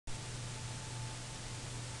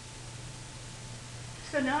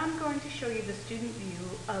So now I'm going to show you the student view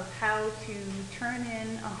of how to turn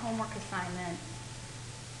in a homework assignment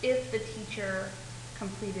if the teacher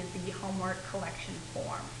completed the homework collection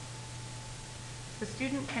form. The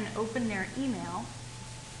student can open their email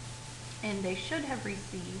and they should have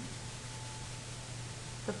received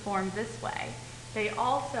the form this way. They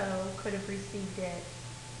also could have received it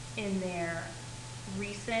in their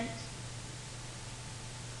recent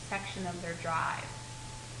section of their drive.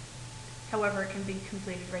 However, it can be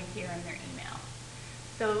completed right here in their email.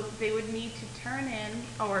 So they would need to turn in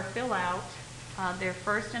or fill out their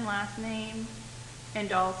first and last name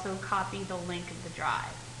and also copy the link of the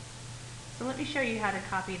drive. So let me show you how to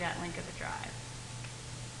copy that link of the drive.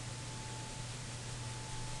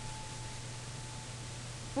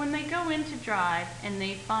 When they go into Drive and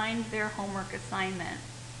they find their homework assignment,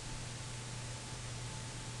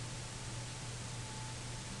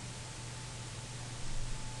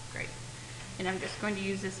 great. And I'm just going to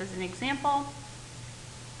use this as an example.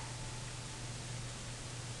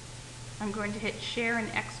 I'm going to hit Share and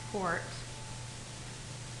Export.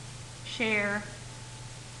 Share.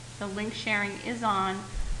 The link sharing is on.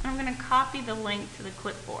 And I'm going to copy the link to the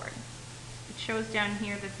clipboard. It shows down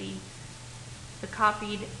here that the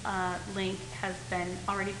copied link has been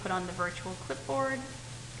already put on the virtual clipboard.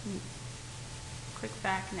 Click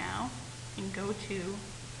back now and go to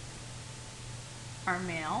our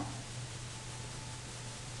mail.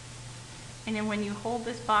 And then when you hold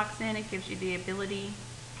this box in, it gives you the ability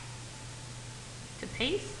to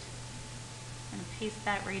paste. I'm going to paste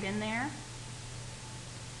that right in there.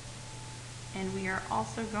 And we are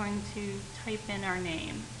also going to type in our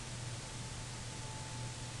name.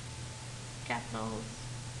 Capitals.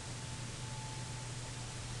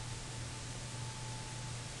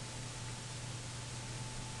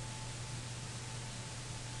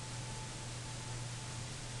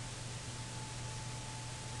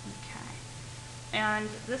 Okay. And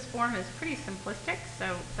this form is pretty simplistic,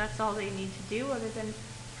 so that's all they need to do other than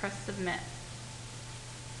press submit.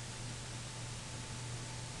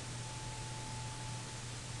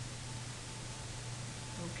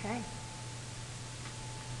 Okay.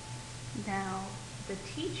 Now, the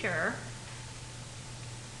teacher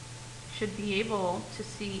should be able to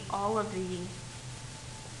see all of the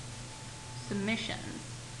submissions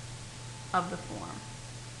of the form.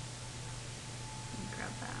 Let me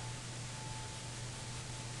grab that.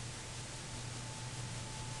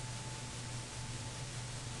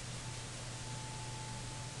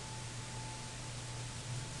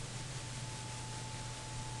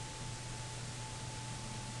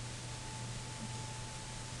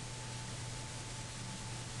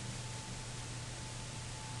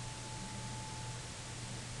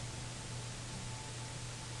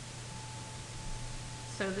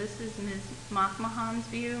 So this is Ms. Mahmahan's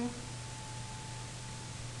view.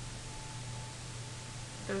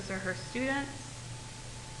 Those are her students,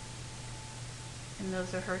 and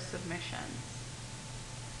those are her submissions.